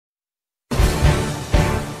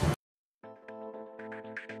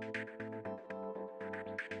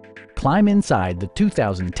climb inside the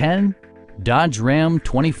 2010 Dodge Ram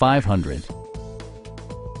 2500.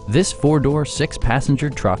 This four-door, six-passenger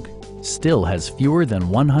truck still has fewer than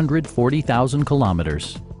 140,000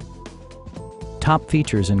 kilometers. Top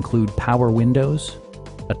features include power windows,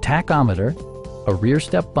 a tachometer, a rear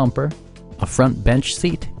step bumper, a front bench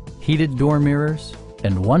seat, heated door mirrors,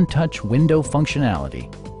 and one-touch window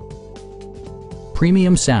functionality.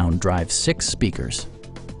 Premium sound drives 6 speakers,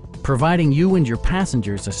 providing you and your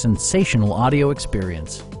passengers a sensational audio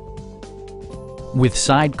experience. With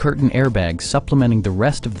side curtain airbags supplementing the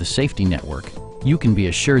rest of the safety network, you can be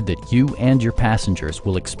assured that you and your passengers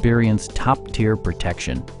will experience top-tier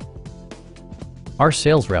protection. Our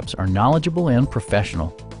sales reps are knowledgeable and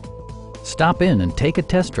professional. Stop in and take a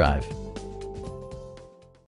test drive.